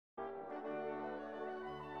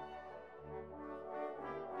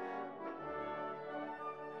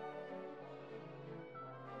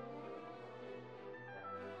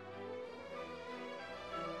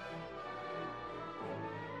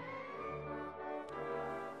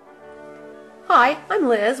Hi, I'm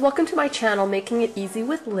Liz. Welcome to my channel, Making It Easy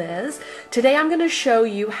with Liz. Today I'm going to show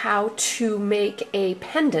you how to make a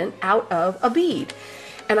pendant out of a bead.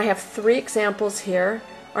 And I have 3 examples here.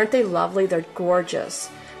 Aren't they lovely? They're gorgeous.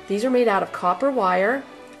 These are made out of copper wire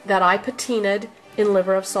that I patinaed in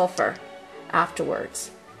liver of sulfur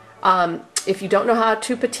afterwards. If you don't know how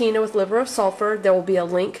to patina with liver of sulfur, there will be a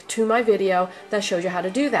link to my video that shows you how to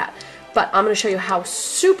do that. But I'm going to show you how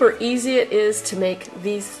super easy it is to make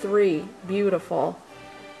these 3 beautiful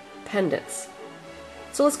pendants.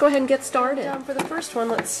 So let's go ahead and get started. For the first one,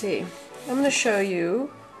 let's see. I'm going to show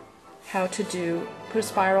you how to put a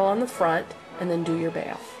spiral on the front and then do your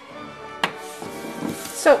bail.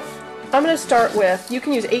 So I'm going to start with, you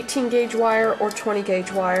can use 18 gauge wire or 20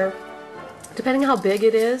 gauge wire, depending how big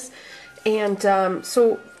it is. And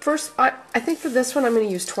so first, I think for this one I'm going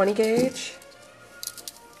to use 20 gauge.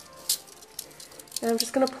 And I'm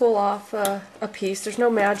just going to pull off a piece. There's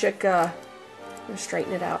no magic, I'm going to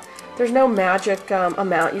straighten it out. There's no magic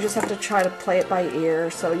amount. You just have to try to play it by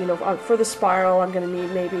ear. So, you know, for the spiral I'm going to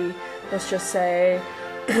need maybe, let's just say,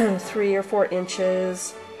 3 or 4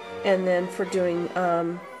 inches. And then for doing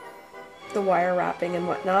the wire wrapping and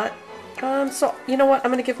whatnot. So, you know what,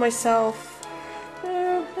 I'm going to give myself,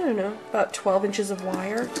 I don't know, about 12 inches of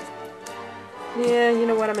wire. Yeah, you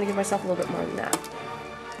know what, I'm going to give myself a little bit more than that.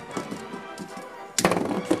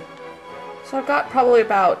 So I've got probably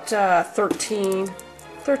about 13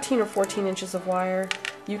 or 14 inches of wire.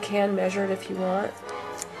 You can measure it if you want.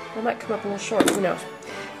 I might come up a little short, who knows.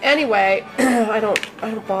 Anyway, I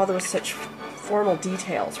don't bother with such formal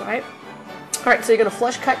details, right? Alright, so you're going to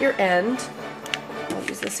flush cut your end. I'll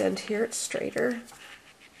use this end here, it's straighter.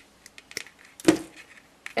 And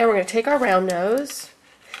we're going to take our round nose,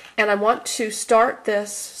 and I want to start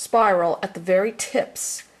this spiral at the very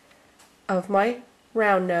tips of my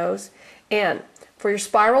round nose. And for your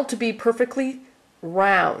spiral to be perfectly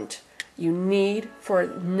round, you need for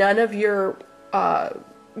none of your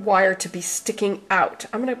wire to be sticking out.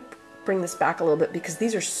 I'm going to bring this back a little bit because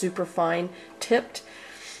these are super fine tipped,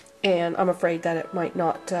 and I'm afraid that it might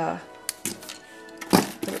not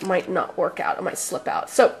work out. It might slip out.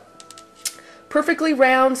 So perfectly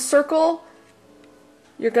round circle,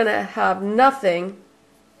 you're going to have nothing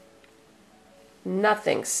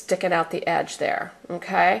sticking out the edge there,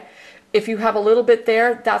 okay? If you have a little bit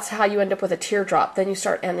there, that's how you end up with a teardrop. Then you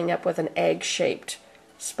start ending up with an egg-shaped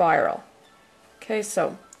spiral. Okay,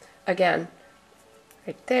 so again,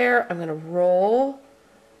 right there, I'm going to roll.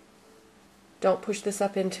 Don't push this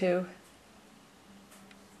up into.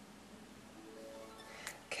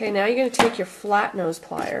 Okay, now you're going to take your flat nose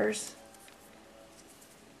pliers.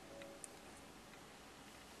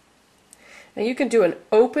 Now you can do an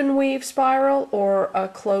open weave spiral or a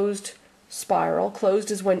closed spiral. Closed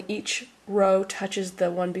is when each row touches the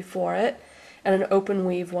one before it, and an open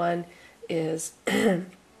weave one is you're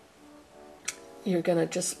going to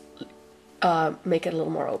just make it a little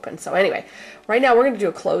more open. So anyway, right now we're going to do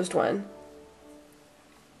a closed one.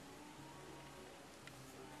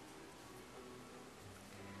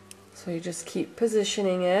 So you just keep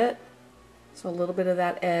positioning it so a little bit of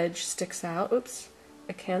that edge sticks out. Oops,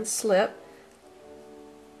 it can slip.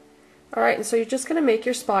 Alright, and so you're just going to make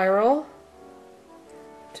your spiral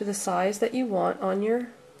to the size that you want on your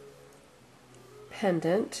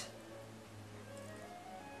pendant.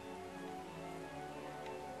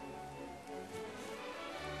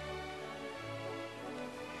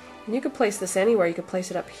 And you could place this anywhere. You could place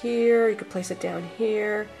it up here, you could place it down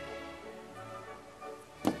here.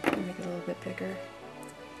 Make it a little bit bigger.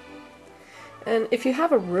 And if you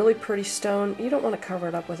have a really pretty stone, you don't want to cover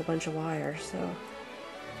it up with a bunch of wire, so.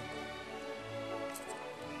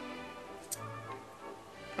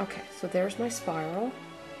 Okay, so there's my spiral.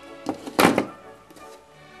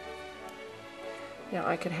 Now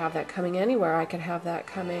I could have that coming anywhere. I could have that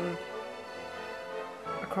coming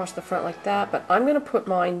across the front like that, but I'm going to put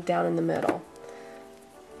mine down in the middle,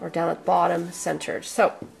 or down at the bottom, centered.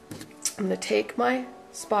 So I'm going to take my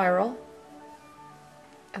spiral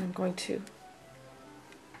and I'm going to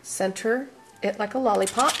center it like a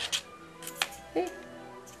lollipop. Okay.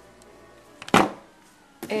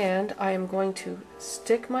 And I am going to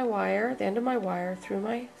stick my wire, the end of my wire, through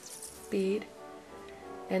my bead.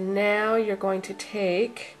 And now you're going to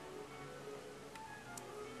take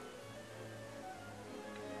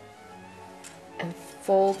and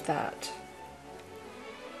fold that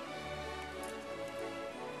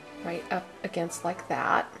right up against like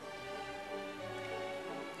that.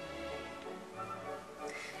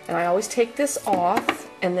 And I always take this off,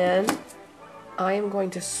 and then I am going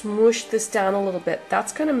to smoosh this down a little bit.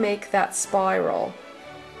 That's going to make that spiral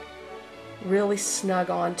really snug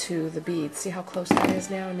onto the bead. See how close that is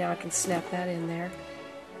now? Now I can snap that in there.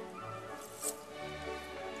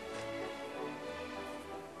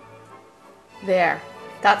 There.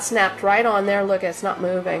 That snapped right on there. Look, it's not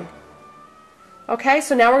moving. Okay,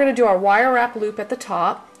 so now we're going to do our wire wrap loop at the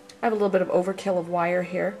top. I have a little bit of overkill of wire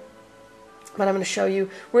here, but I'm going to show you.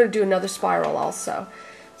 We're going to do another spiral also.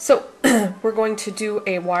 So we're going to do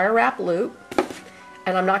a wire wrap loop,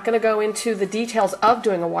 and I'm not going to go into the details of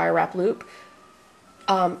doing a wire wrap loop.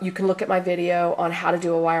 You can look at my video on how to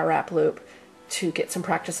do a wire wrap loop to get some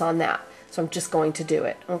practice on that. So I'm just going to do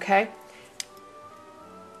it, okay?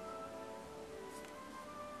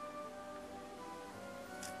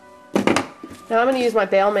 Now I'm going to use my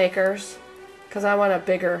bail makers because I want a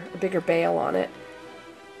bigger bail on it.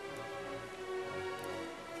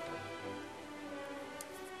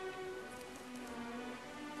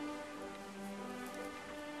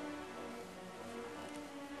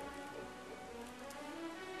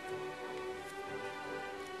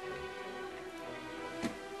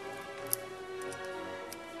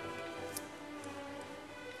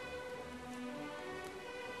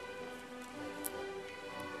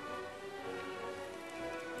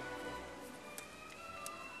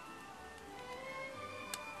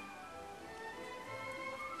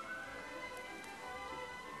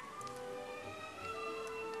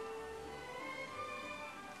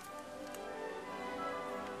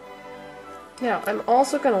 Now, I'm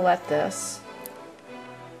also going to let this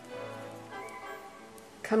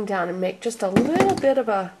come down and make just a little bit of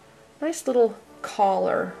a nice little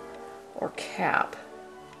collar or cap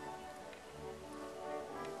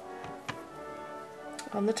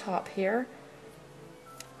on the top here.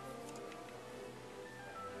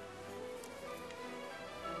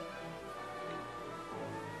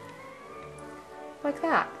 Like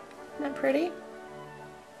that. Isn't that pretty?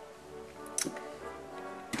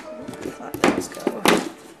 Let those go.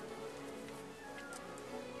 Just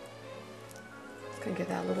gonna give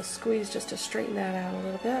that a little squeeze just to straighten that out a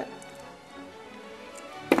little bit.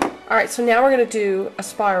 Alright, so now we're gonna do a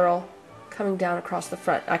spiral coming down across the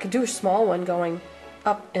front. I could do a small one going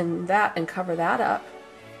up in that and cover that up,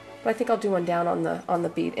 but I think I'll do one down on the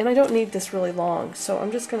bead. And I don't need this really long, so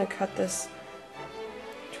I'm just gonna cut this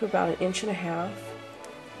to about 1.5 inches.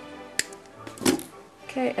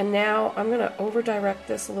 Okay, and now I'm going to over direct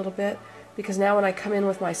this a little bit because now when I come in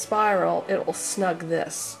with my spiral, it will snug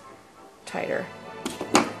this tighter.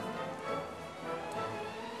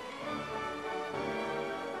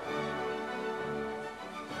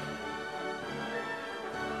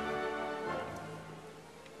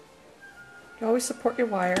 You always support your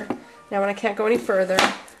wire. Now when I can't go any further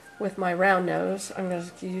with my round nose, I'm going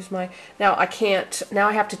to use my, now I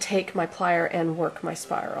have to take my plier and work my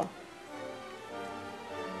spiral.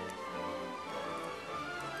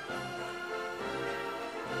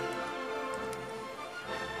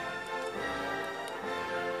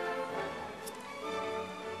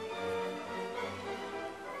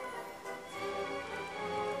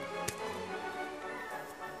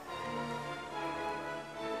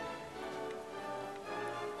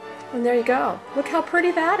 And there you go. Look how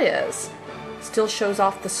pretty that is. Still shows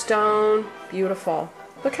off the stone. Beautiful.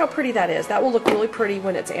 Look how pretty that is. That will look really pretty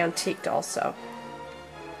when it's antiqued also.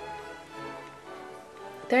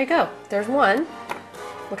 There you go. There's one.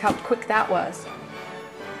 Look how quick that was.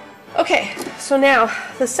 Okay, so now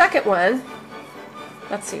the second one.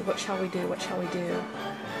 Let's see, what shall we do? What shall we do?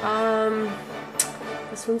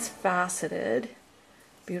 This one's faceted.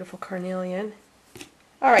 Beautiful carnelian.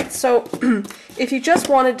 Alright, so if you just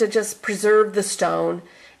wanted to just preserve the stone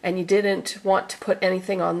and you didn't want to put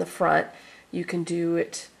anything on the front, you can do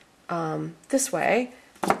it this way.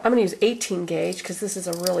 I'm going to use 18 gauge because this is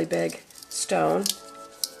a really big stone.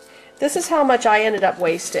 This is how much I ended up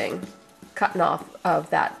wasting cutting off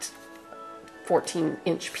of that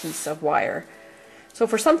 14-inch piece of wire. So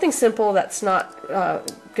for something simple that's not going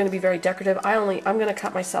to be very decorative, I'm going to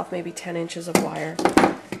cut myself maybe 10 inches of wire.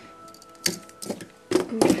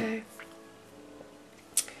 Okay.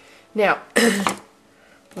 Now,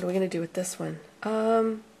 what are we going to do with this one?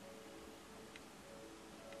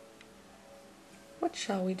 What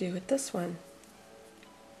shall we do with this one?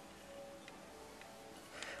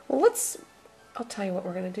 Well, I'll tell you what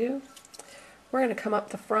we're going to do. We're going to come up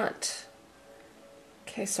the front.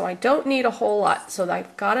 Okay, so I don't need a whole lot, so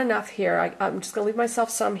I've got enough here. I'm just going to leave myself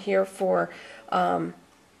some here for a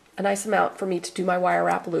nice amount for me to do my wire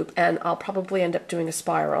wrap loop, and I'll probably end up doing a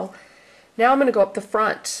spiral. Now I'm going to go up the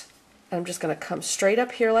front, and I'm just going to come straight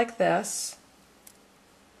up here like this,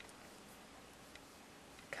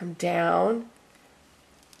 come down,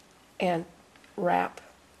 and wrap.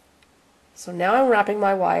 So now I'm wrapping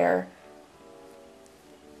my wire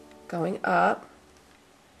going up.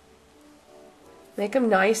 Make them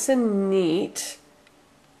nice and neat.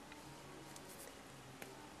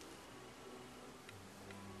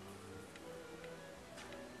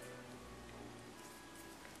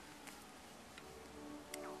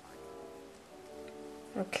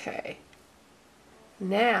 Okay,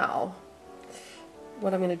 now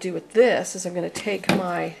what I'm going to do with this is I'm going to take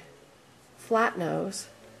my flat nose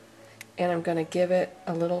and I'm going to give it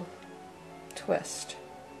a little twist.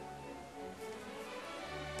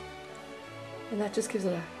 And that just gives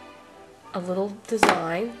it a little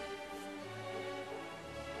design.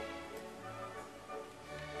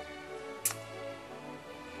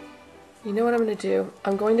 You know what I'm going to do?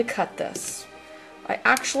 I'm going to cut this. I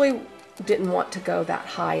actually didn't want to go that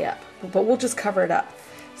high up, but we'll just cover it up.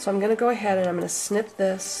 So I'm going to go ahead and I'm going to snip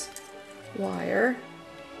this wire,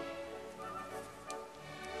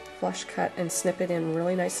 flush cut, and snip it in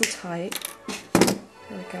really nice and tight.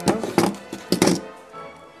 There we go.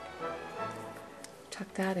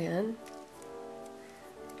 Tuck that in.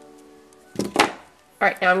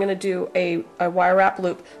 Alright, now I'm going to do a wire wrap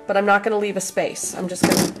loop, but I'm not going to leave a space. I'm just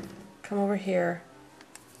going to come over here,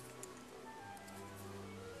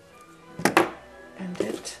 bend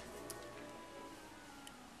it.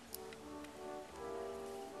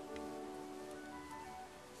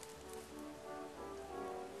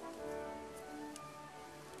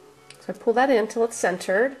 So I pull that in till it's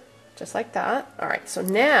centered, just like that. Alright, so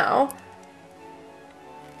now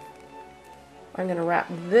I'm going to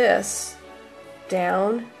wrap this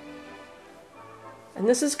down, and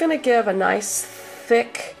this is going to give a nice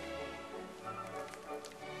thick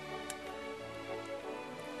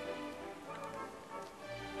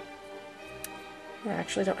I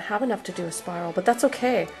actually don't have enough to do a spiral, but that's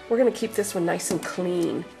okay. We're going to keep this one nice and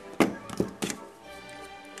clean.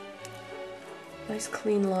 Nice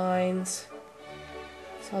clean lines.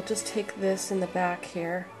 So I'll just take this in the back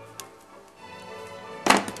here.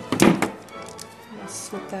 I'll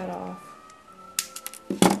snip that off.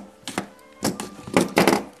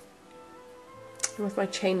 And with my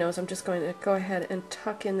chain nose, I'm just going to go ahead and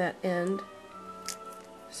tuck in that end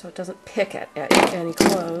so it doesn't pick at any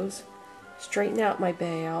clothes. Straighten out my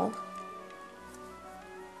bail.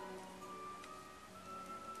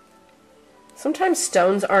 Sometimes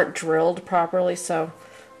stones aren't drilled properly, so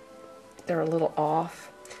they're a little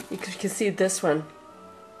off. You can see this one.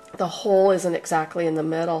 The hole isn't exactly in the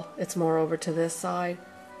middle. It's more over to this side.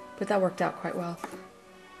 But that worked out quite well.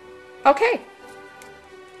 Okay.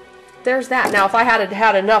 There's that. Now if I had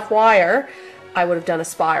had enough wire, I would have done a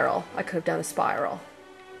spiral. I could have done a spiral.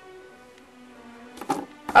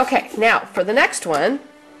 Okay, now for the next one,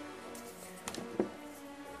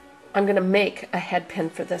 I'm going to make a head pin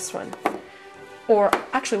for this one. Or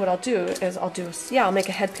actually what I'll do is I'll make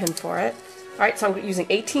a head pin for it. Alright, so I'm using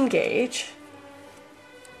 18 gauge.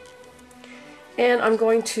 And I'm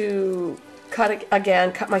going to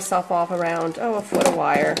cut myself off around, a foot of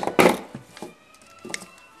wire.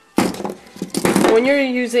 When you're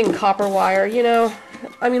using copper wire,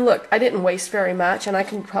 I mean, look, I didn't waste very much, and I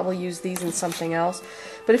can probably use these in something else.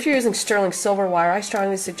 But if you're using sterling silver wire, I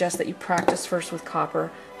strongly suggest that you practice first with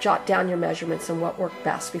copper. Jot down your measurements and what worked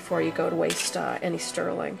best before you go to waste any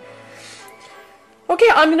sterling. Okay,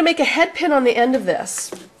 I'm going to make a head pin on the end of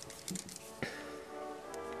this.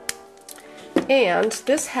 And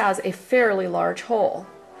this has a fairly large hole.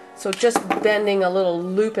 So just bending a little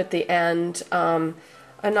loop at the end, I'm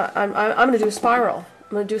going to do a spiral.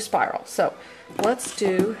 I'm going to do a spiral. So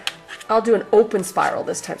I'll do an open spiral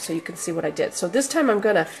this time so you can see what I did. So this time I'm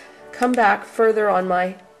going to come back further on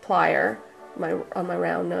my plier, on my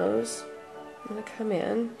round nose. I'm going to come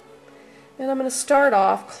in, and I'm going to start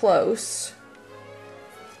off close.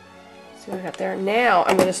 See what I got there? Now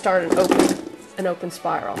I'm going to start an open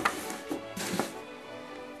spiral.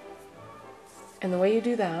 And the way you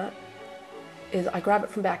do that is I grab it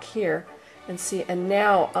from back here and see, and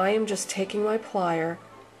now I am just taking my plier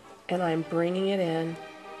and I'm bringing it in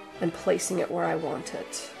and placing it where I want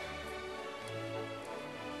it.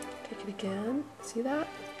 Take it again. See that?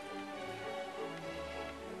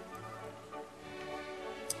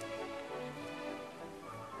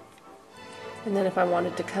 And then if I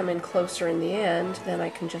wanted to come in closer in the end, then I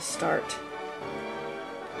can just start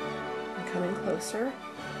and come in closer,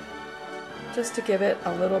 just to give it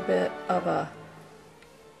a little bit of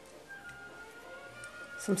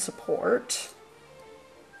some support.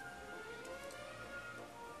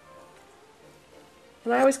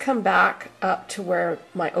 And I always come back up to where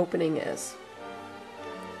my opening is.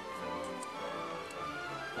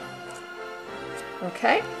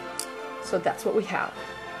 Okay, so that's what we have.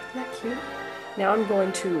 Isn't that cute? Now I'm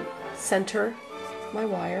going to center my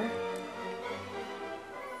wire.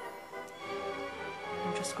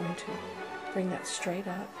 I'm just going to bring that straight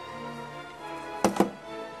up,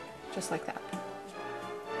 just like that.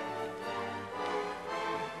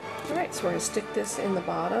 Alright, so we're going to stick this in the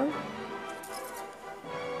bottom.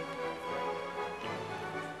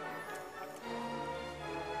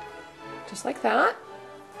 Just like that.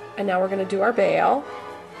 And now we're going to do our bail.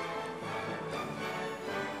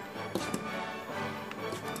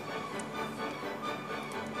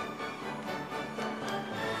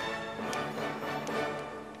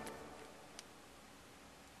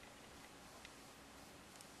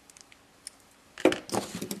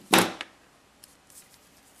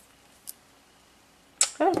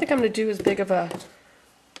 I don't think I'm going to do as big of a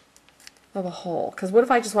hole, because what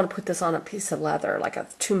if I just want to put this on a piece of leather, like a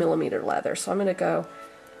 2mm leather? So I'm going to go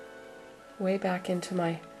way back into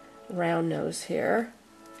my round nose here.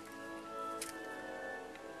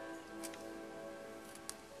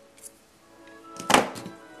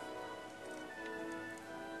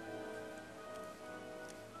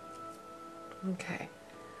 Okay.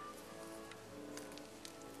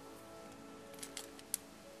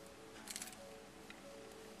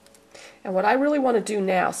 And what I really want to do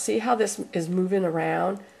now, see how this is moving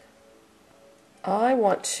around? I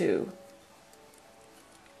want to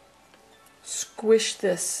squish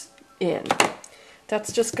this in.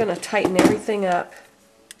 That's just going to tighten everything up.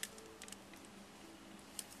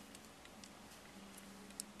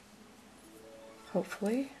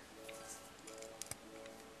 Hopefully.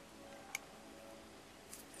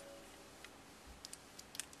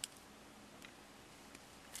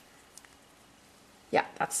 Yeah,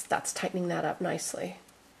 that's tightening that up nicely.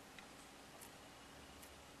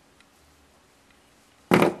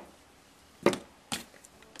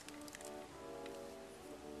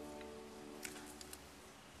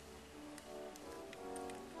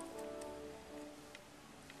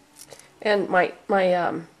 And my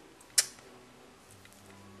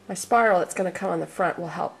spiral that's going to come on the front will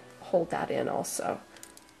help hold that in also.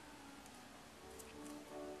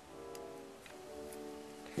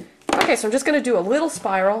 Okay, so I'm just going to do a little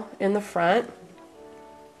spiral in the front.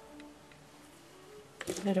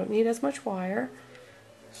 And I don't need as much wire,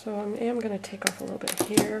 so I am going to take off a little bit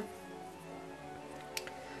here.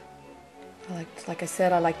 Like I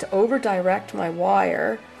said, I like to over-direct my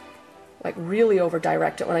wire, like really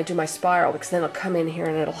over-direct it when I do my spiral, because then it'll come in here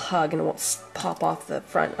and it'll hug and it won't pop off the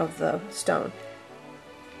front of the stone.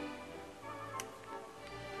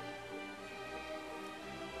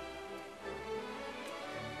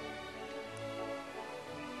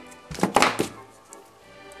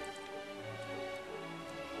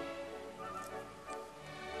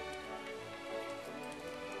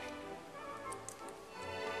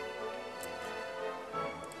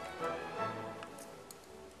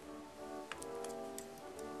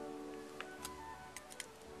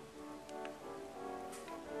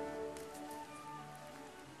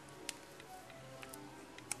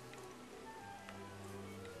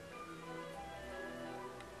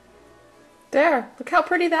 There, look how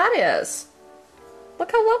pretty that is.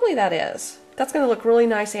 Look how lovely that is. That's going to look really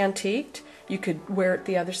nice antiqued. You could wear it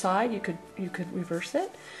the other side. You could reverse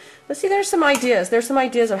it. But see, there's some ideas. There's some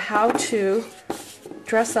ideas of how to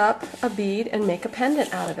dress up a bead and make a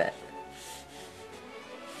pendant out of it.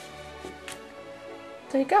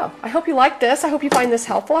 There you go. I hope you like this. I hope you find this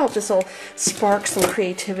helpful. I hope this will spark some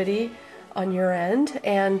creativity on your end.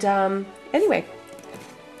 And anyway,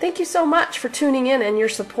 thank you so much for tuning in and your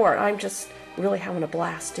support. I'm just really having a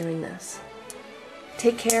blast doing this.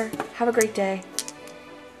 Take care. Have a great day.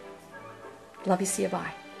 Love you. See you.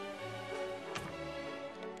 Bye.